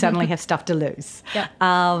 you suddenly have stuff to lose. Yep.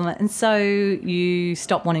 And so you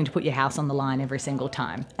stop wanting to put your house on the line every single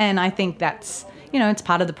time. And I think that's, it's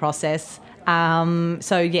part of the process.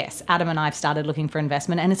 So yes, Adam and I have started looking for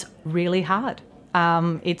investment and it's really hard.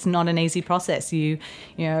 It's not an easy process.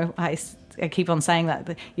 I keep on saying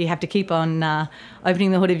that you have to keep on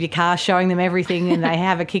opening the hood of your car, showing them everything, and they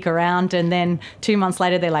have a kick around, and then 2 months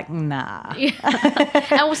later they're like, nah.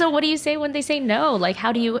 And also, what do you say when they say no? Like,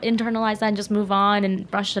 how do you internalize that and just move on and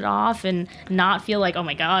brush it off and not feel like, oh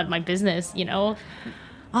my God, my business,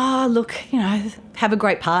 Oh, look, have a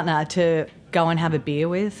great partner to go and have a beer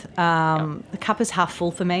with. The cup is half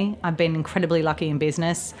full for me. I've been incredibly lucky in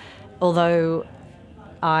business, although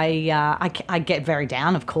I get very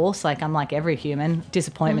down, of course, like I'm like every human.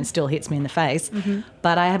 Disappointment still hits me in the face.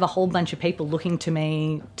 But I have a whole bunch of people looking to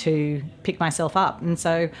me to pick myself up. And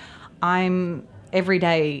so every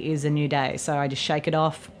day is a new day. So I just shake it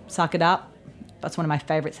off, suck it up. That's one of my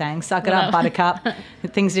favourite sayings. Suck it up, buttercup.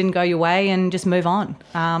 Things didn't go your way and just move on.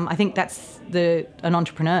 I think that's an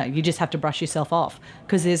entrepreneur. You just have to brush yourself off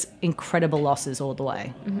because there's incredible losses all the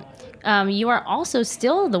way. You are also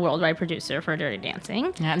still the worldwide producer for Dirty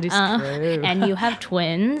Dancing. That is true. And you have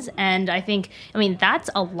twins. And that's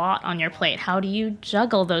a lot on your plate. How do you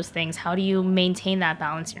juggle those things? How do you maintain that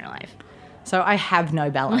balance in your life? So I have no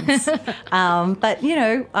balance. But,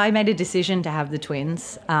 I made a decision to have the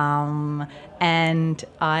twins. And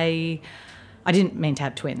I didn't mean to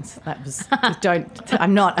have twins. That was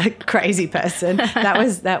I'm not a crazy person. That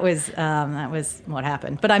was what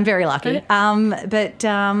happened. But I'm very lucky.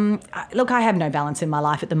 Look, I have no balance in my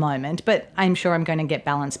life at the moment, but I'm sure I'm going to get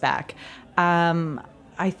balance back.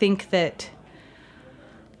 I think that,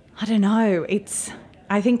 I don't know,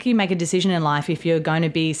 I think you make a decision in life if you're going to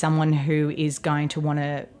be someone who is going to want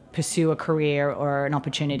to pursue a career or an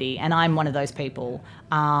opportunity, and I'm one of those people.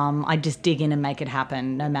 I just dig in and make it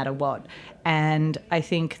happen no matter what. And I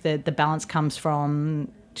think that the balance comes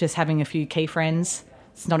from just having a few key friends.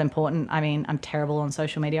 It's not important. I'm terrible on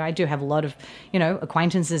social media. I do have a lot of,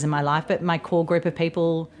 acquaintances in my life, but my core group of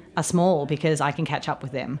people are small because I can catch up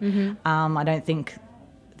with them. I don't think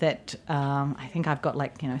that I think I've got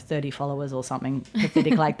 30 followers or something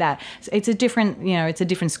pathetic like that. It's a different, it's a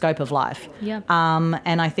different scope of life. Yeah.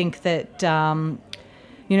 And I think that,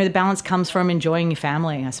 the balance comes from enjoying your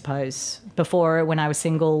family, I suppose. Before, when I was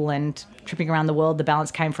single and tripping around the world, the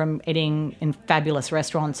balance came from eating in fabulous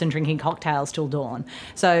restaurants and drinking cocktails till dawn.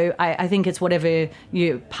 So I think it's whatever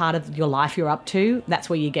part of your life you're up to, that's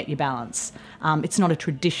where you get your balance. It's not a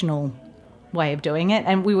traditional way of doing it.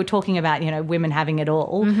 And we were talking about, women having it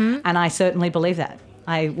all, and I certainly believe that.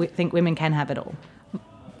 I think women can have it all.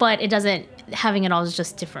 But it doesn't, having it all is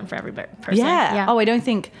just different for every person. Yeah. Oh, I don't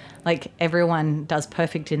think everyone does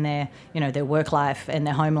perfect in their, their work life and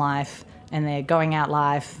their home life and their going out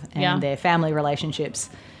life and their family relationships.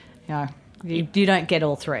 You don't get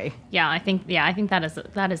all three. Yeah, I think that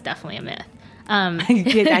is definitely a myth.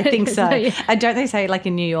 I think so. Yeah. And don't they say,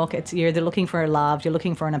 in New York, it's you're either looking for a love, you're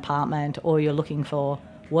looking for an apartment, or you're looking for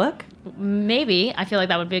work? Maybe. I feel like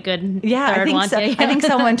that would be a good third I think one. So. Yeah. I think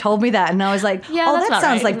someone told me that, and I was like, that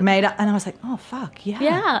sounds right. like made up. And I was like, oh, fuck, yeah.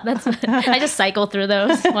 Yeah, I just cycle through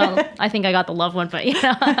those. Well, I think I got the love one, but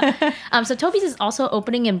so Toby's is also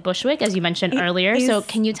opening in Bushwick, as you mentioned earlier. So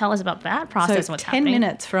can you tell us about that process? So what's 10 happening?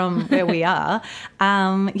 minutes from where we are,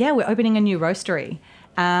 we're opening a new roastery.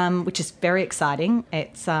 Which is very exciting.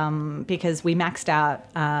 It's because we maxed out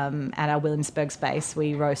at our Williamsburg space.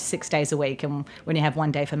 We roast 6 days a week, and we only have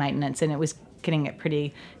 1 day for maintenance, and it was cutting it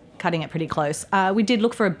pretty close. We did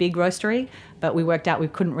look for a big roastery, but we worked out we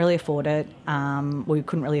couldn't really afford it. We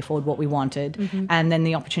couldn't really afford what we wanted. And then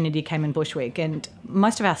the opportunity came in Bushwick, and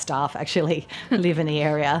most of our staff actually live in the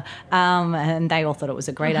area, and they all thought it was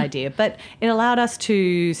a great idea. But it allowed us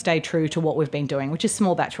to stay true to what we've been doing, which is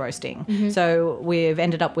small batch roasting. So we've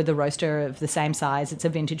ended up with a roaster of the same size. It's a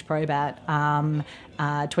vintage Probat,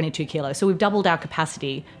 22 kilos. So we've doubled our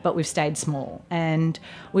capacity, but we've stayed small. And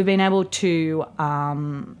we've been able to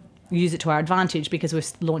use it to our advantage because we've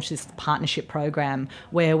launched this partnership program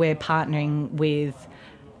where we're partnering with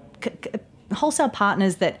wholesale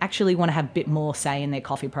partners that actually want to have a bit more say in their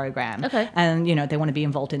coffee program. Okay. And, they want to be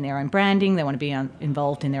involved in their own branding. They want to be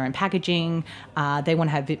involved in their own packaging. They want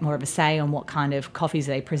to have a bit more of a say on what kind of coffees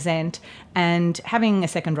they present. And having a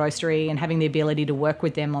second roastery and having the ability to work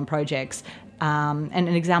with them on projects. And an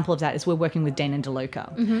example of that is we're working with Dean and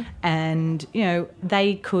DeLuca. And,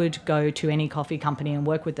 they could go to any coffee company and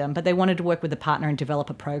work with them, but they wanted to work with a partner and develop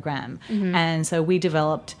a program. And so we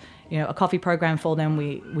developed a coffee program for them.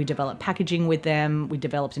 We developed packaging with them. We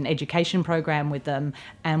developed an education program with them,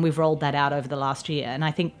 and we've rolled that out over the last year. And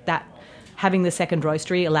I think that having the second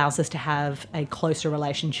roastery allows us to have a closer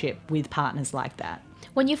relationship with partners like that.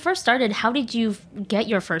 When you first started, how did you get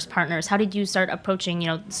your first partners? How did you start approaching,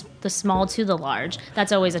 the small to the large?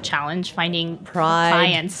 That's always a challenge, finding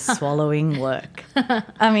clients. Swallowing work.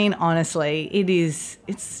 I mean, honestly,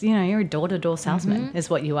 it's you're a door-to-door salesman is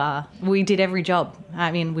what you are. We did every job.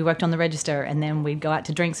 I mean, we worked on the register, and then we'd go out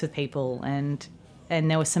to drinks with people, and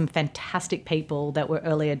there were some fantastic people that were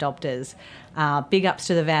early adopters. Big ups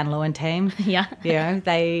to the Van Leeuwen team. Yeah.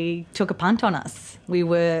 They took a punt on us.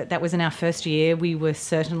 That was in our first year. We were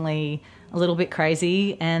certainly a little bit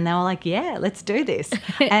crazy, and they were like, yeah, let's do this.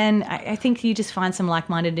 And I think you just find some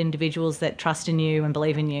like-minded individuals that trust in you and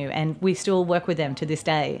believe in you, and we still work with them to this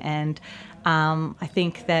day. And I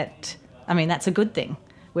think that's a good thing.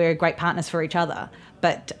 We're great partners for each other.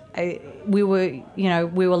 But we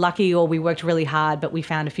were lucky, or we worked really hard, but we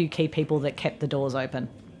found a few key people that kept the doors open.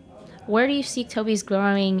 Where do you see Toby's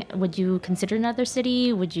growing? Would you consider another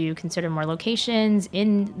city? Would you consider more locations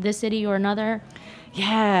in this city or another?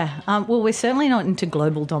 Yeah. Well, we're certainly not into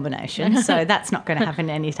global domination, so that's not going to happen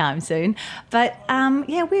anytime soon. But,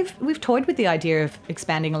 we've toyed with the idea of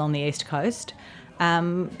expanding along the East Coast.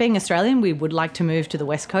 Being Australian, we would like to move to the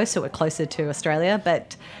West Coast, so we're closer to Australia,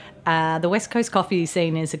 but the West Coast coffee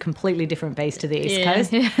scene is a completely different beast to the East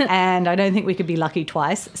Coast, and I don't think we could be lucky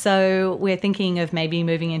twice. So we're thinking of maybe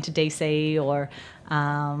moving into DC, or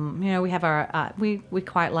we have our we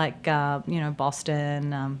quite like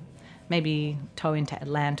Boston, maybe tow into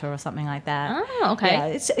Atlanta or something like that. Oh, okay.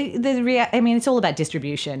 Yeah, it's all about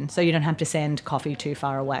distribution, so you don't have to send coffee too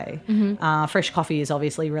far away. Fresh coffee is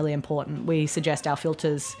obviously really important. We suggest our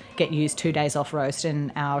filters get used 2 days off roast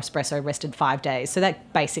and our espresso rested 5 days. So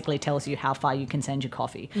that basically tells you how far you can send your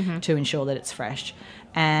coffee to ensure that it's fresh.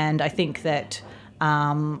 And I think that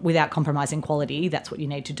without compromising quality, that's what you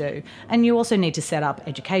need to do. And you also need to set up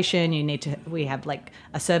education. We have like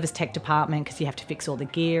a service tech department because you have to fix all the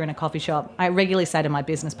gear in a coffee shop. I regularly say to my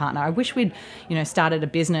business partner, I wish we'd, started a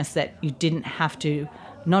business that you didn't have to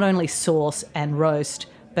not only source and roast,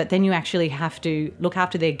 but then you actually have to look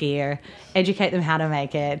after their gear, educate them how to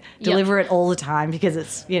make it, deliver it all the time, because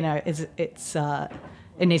it's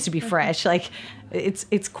It needs to be fresh. Like,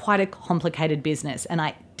 it's quite a complicated business, and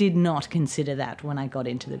I did not consider that when I got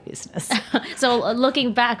into the business. So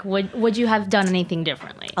looking back, would you have done anything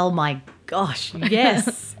differently? Oh my gosh,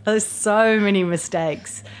 yes. There's so many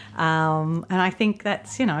mistakes. And I think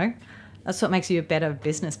that's what makes you a better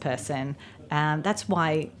business person. That's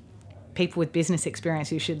why people with business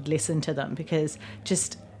experience, you should listen to them, because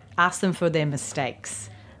just ask them for their mistakes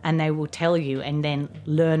and they will tell you, and then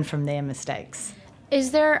learn from their mistakes.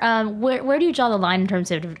 Is there where do you draw the line in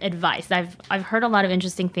terms of advice? I've heard a lot of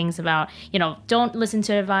interesting things about, don't listen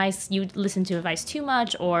to advice, you listen to advice too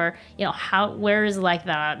much, or where is like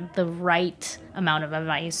the right amount of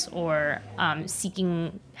advice, or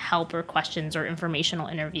seeking help or questions or informational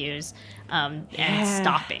interviews and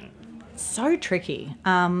stopping. So tricky.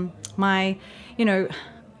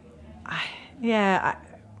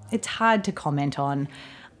 It's hard to comment on.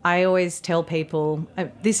 I always tell people,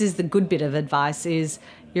 this is the good bit of advice, is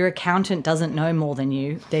your accountant doesn't know more than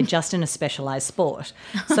you. They're just in a specialised sport.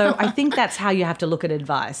 So I think that's how you have to look at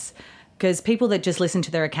advice, because people that just listen to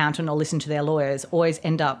their accountant or listen to their lawyers always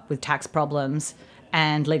end up with tax problems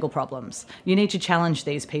and legal problems. You need to challenge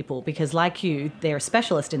these people, because like you, they're a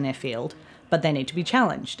specialist in their field, but they need to be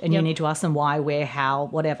challenged, and you need to ask them why, where, how,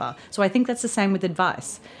 whatever. So I think that's the same with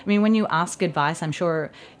advice. I mean, when you ask advice, I'm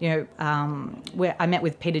sure, I met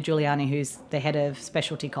with Peter Giuliani, who's the head of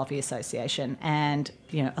Specialty Coffee Association, and,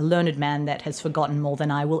 a learned man that has forgotten more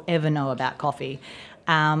than I will ever know about coffee.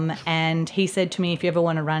 And he said to me, if you ever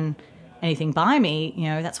want to run anything by me,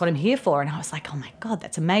 that's what I'm here for. And I was like, oh my God,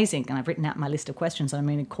 that's amazing. And I've written out my list of questions, and I'm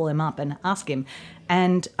going to call him up and ask him.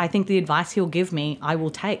 And I think the advice he'll give me, I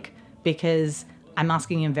will take, because I'm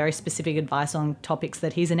asking him very specific advice on topics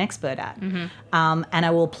that he's an expert at. Mm-hmm. And I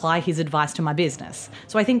will apply his advice to my business.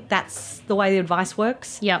 So I think that's the way the advice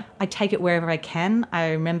works. Yep. I take it wherever I can. I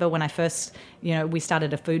remember when I first, we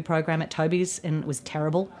started a food program at Toby's, and it was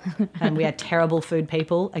terrible. And we had terrible food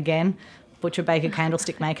people. Again, butcher, baker,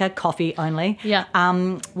 candlestick maker, coffee only. Yeah.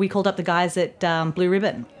 We called up the guys at Blue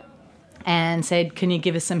Ribbon and said, can you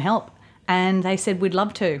give us some help? And they said, we'd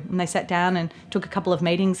love to. And they sat down and took a couple of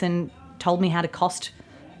meetings and told me how to cost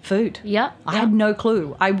food. Yeah. I had no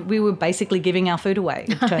clue. We were basically giving our food away,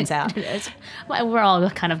 it turns out. Well, we're all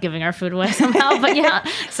kind of giving our food away somehow, but yeah.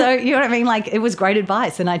 So, you know what I mean? Like, it was great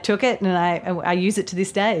advice, and I took it, and I use it to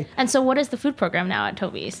this day. And so what is the food program now at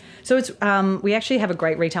Toby's? So it's we actually have a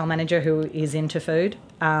great retail manager who is into food.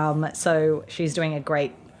 So she's doing a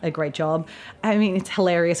great job. I mean, it's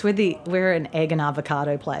hilarious. We're an egg and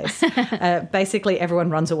avocado place. Basically, everyone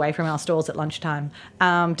runs away from our stores at lunchtime,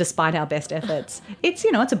 despite our best efforts. It's a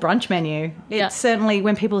brunch menu. It's certainly,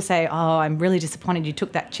 when people say, "Oh, I'm really disappointed you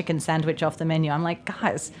took that chicken sandwich off the menu," I'm like,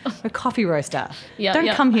 guys, we're a coffee roaster. Don't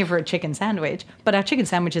come here for a chicken sandwich. But our chicken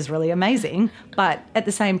sandwich is really amazing. But at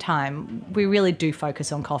the same time, we really do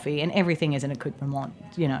focus on coffee, and everything is an accoutrement,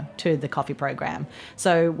 to the coffee program.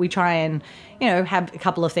 So we try and, have a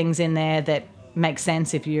couple of things in there that make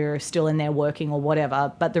sense if you're still in there working or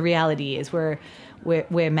whatever. But the reality is we're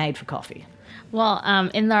made for coffee. Well,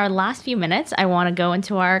 in our last few minutes, I want to go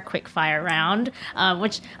into our quick fire round,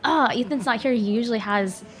 which, Ethan's not here. He usually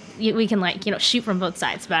has, we can shoot from both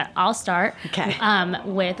sides, but I'll start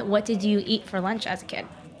with, what did you eat for lunch as a kid?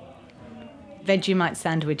 Vegemite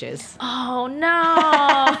sandwiches. Oh, no.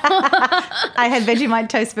 I had Vegemite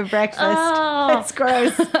toast for breakfast. Oh. That's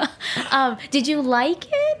gross. Did you like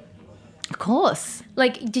it? Of course.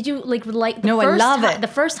 Like, did you like the No, first I love it. The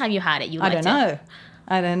first time you had it, you liked it?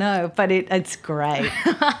 I don't know, but it's great.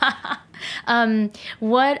 How do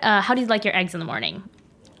you like your eggs in the morning?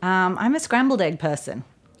 I'm a scrambled egg person.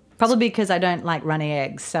 Probably because I don't like runny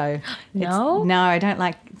eggs. So No, I don't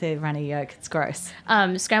like the runny yolk. It's gross.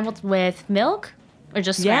 Scrambled with milk or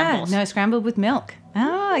just scrambled? Yeah, no, scrambled with milk.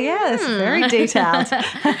 Oh, yeah, that's very detailed.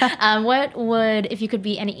 What would, if you could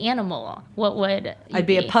be any animal, what would you I'd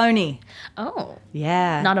be a pony. Oh.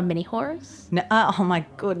 Yeah. Not a mini horse? No, oh my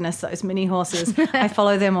goodness, those mini horses. I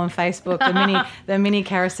follow them on Facebook, the mini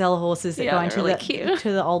carousel horses that go into really cute.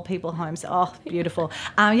 to the old people homes. Oh, beautiful.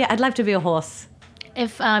 Yeah, I'd love to be a horse.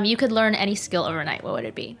 If you could learn any skill overnight, what would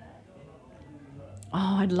it be?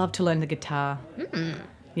 Oh, I'd love to learn the guitar.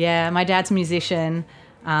 Yeah, my dad's a musician.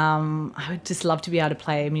 I would just love to be able to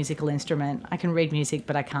play a musical instrument. I can read music,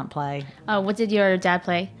 but I can't play. What did your dad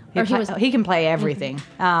play? He can play everything,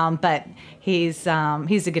 but he's a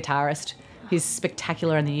guitarist. He's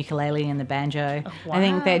spectacular on the ukulele and the banjo. Oh, wow. I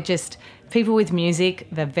think they're just people with music.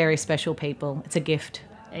 They're very special people. It's a gift.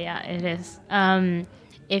 Yeah, it is.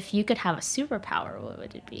 If you could have a superpower, what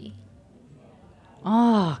would it be?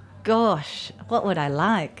 Oh gosh, what would I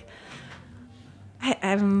like?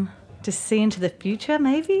 to see into the future,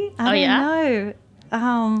 maybe? I don't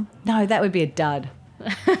know. No, that would be a dud.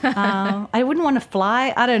 I wouldn't want to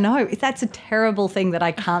fly. I don't know. That's a terrible thing that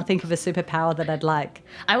I can't think of a superpower that I'd like.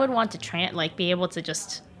 I would want to be able to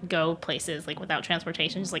just go places like without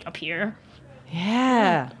transportation, just like appear.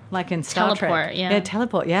 Yeah, like in Star Trek. Teleport, yeah. Yeah,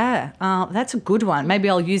 teleport, yeah. That's a good one. Maybe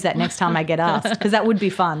I'll use that next time I get asked, because that would be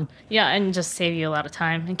fun. Yeah, and just save you a lot of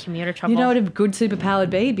time and commuter trouble. You know what a good superpower would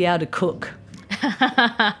be? Be able to cook.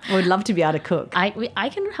 I would love to be able to cook. I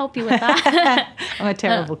can help you with that. I'm a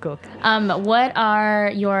terrible cook. What are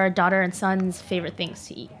your daughter and son's favorite things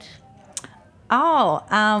to eat?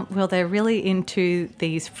 Well, they're really into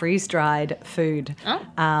these freeze-dried food,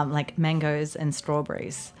 like mangoes and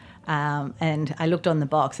strawberries. And I looked on the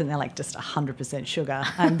box and they're like just 100% sugar.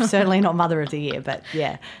 I'm certainly not Mother of the Year, but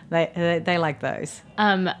yeah, they like those.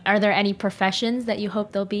 Are there any professions that you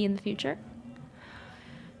hope they'll be in the future?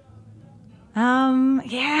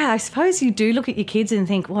 Yeah, I suppose you do look at your kids and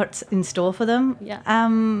think what's in store for them. Yeah.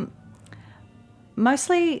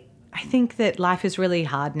 Mostly, I think that life is really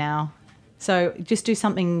hard now. So just do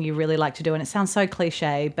something you really like to do. And it sounds so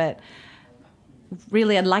cliche, but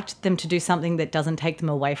really I'd like them to do something that doesn't take them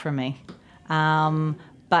away from me.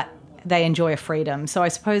 But they enjoy a freedom. So I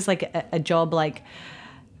suppose like a job like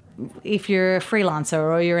if you're a freelancer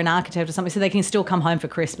or you're an architect or something, so they can still come home for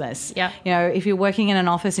Christmas. Yeah. You know, if you're working in an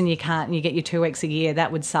office and you can't and you get your 2 weeks a year,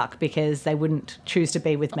 that would suck because they wouldn't choose to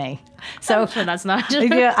be with me. So I'm sure that's not true.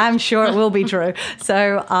 Yeah, I'm sure it will be true.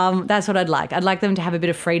 So that's what I'd like. I'd like them to have a bit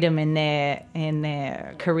of freedom in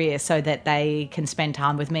their career so that they can spend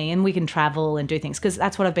time with me and we can travel and do things, because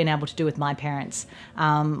that's what I've been able to do with my parents.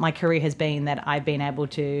 My career has been that I've been able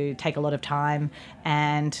to take a lot of time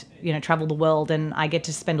and, you know, travel the world, and I get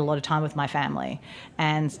to spend a lot of time with my family.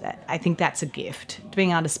 And I think that's a gift,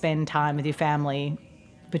 being able to spend time with your family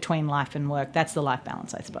between life and work. That's the life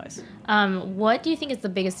balance, I suppose. What do you think is the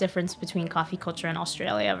biggest difference between coffee culture in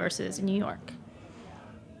Australia versus New York?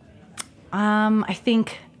 I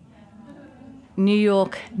think New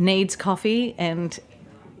York needs coffee and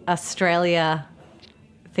Australia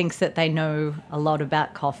thinks that they know a lot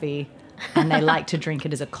about coffee and they like to drink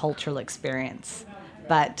it as a cultural experience.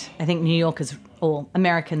 But I think New Yorkers or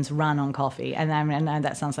Americans run on coffee, and I know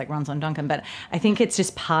that sounds like runs on Dunkin', but I think it's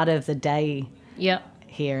just part of the day. Yep.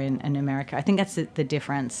 Here in America. I think that's the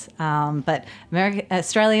difference. But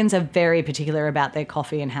Australians are very particular about their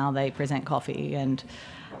coffee and how they present coffee and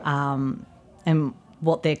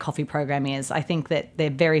what their coffee program is. I think that they're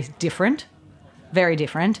very different,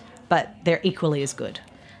 but they're equally as good.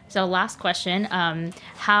 So last question,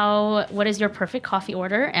 what is your perfect coffee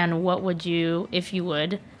order, and what would you, if you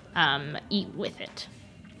would, eat with it?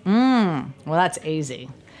 Well, that's easy.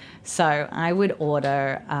 So I would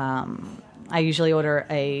order... I usually order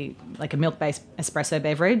a milk-based espresso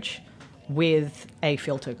beverage with a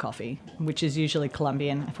filter coffee, which is usually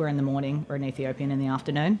Colombian if we're in the morning, or an Ethiopian in the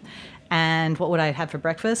afternoon. And what would I have for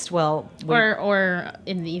breakfast? Well, or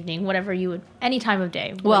in the evening, whatever you would, any time of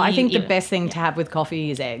day. Well, I think the best thing to have with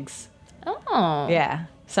coffee is eggs. Oh. Yeah.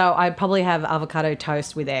 So I'd probably have avocado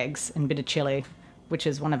toast with eggs and a bit of chili, which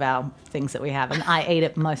is one of our things that we have, and I eat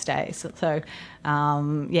it most days. So,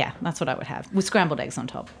 yeah, that's what I would have, with scrambled eggs on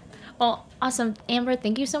top. Well, awesome. Amber,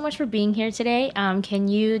 thank you so much for being here today. Can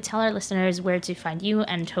you tell our listeners where to find you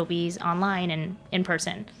and Toby's online and in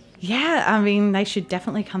person? Yeah, I mean, they should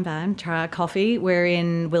definitely come by and try our coffee. We're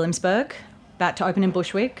in Williamsburg, about to open in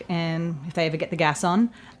Bushwick, and if they ever get the gas on.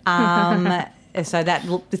 So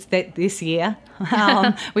this year,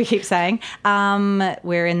 we keep saying.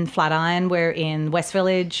 We're in Flatiron, we're in West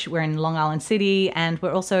Village, we're in Long Island City, and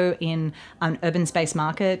we're also in an Urban Space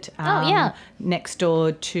Market. Next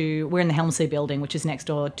door to, we're in the Helmsley building, which is next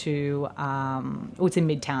door to, it's in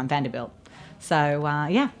Midtown, Vanderbilt. So,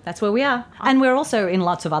 yeah, that's where we are. And we're also in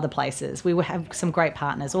lots of other places. We have some great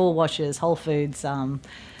partners, All Washers, Whole Foods. Dean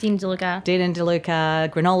DeLuca,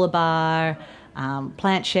 Granola Bar,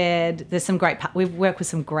 Plant Shed. There's some great, we've worked with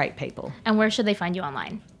some great people. And where should they find you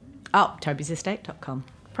online? Oh, tobysestate.com.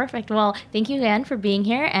 Perfect. Well, thank you again for being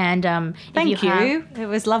here. And thank you. It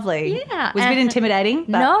was lovely. Yeah. It was a bit intimidating.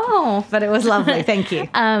 But it was lovely. Thank you.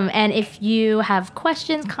 And if you have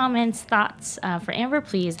questions, comments, thoughts for Amber,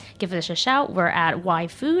 please give us a shout. We're at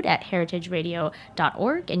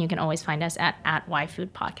yfood@heritageradio.org, and you can always find us at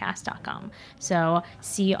yfoodpodcast.com. So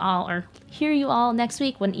see you all, or hear you all next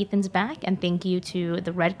week when Ethan's back. And thank you to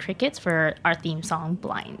the Red Crickets for our theme song,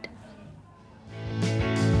 Blind.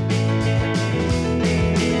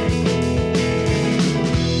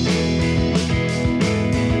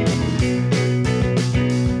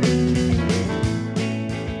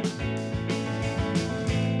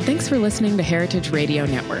 Thanks for listening to Heritage Radio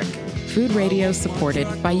Network. Food radio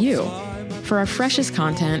supported by you. For our freshest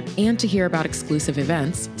content and to hear about exclusive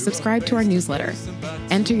events, subscribe to our newsletter.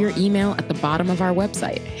 Enter your email at the bottom of our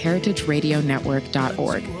website,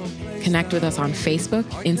 heritageradionetwork.org. Connect with us on Facebook,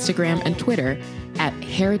 Instagram, and Twitter at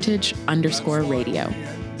heritage_radio.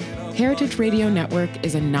 Heritage Radio Network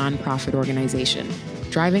is a nonprofit organization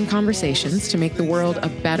driving conversations to make the world a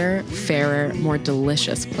better, fairer, more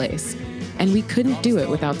delicious place. And we couldn't do it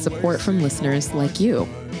without support from listeners like you.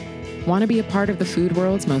 Want to be a part of the food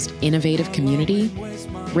world's most innovative community?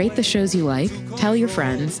 Rate the shows you like, tell your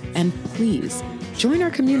friends, and please join our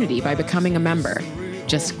community by becoming a member.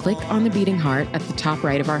 Just click on the beating heart at the top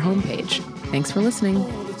right of our homepage. Thanks for listening.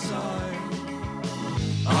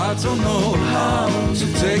 I don't know how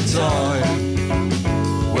to take time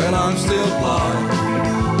when I'm still blind.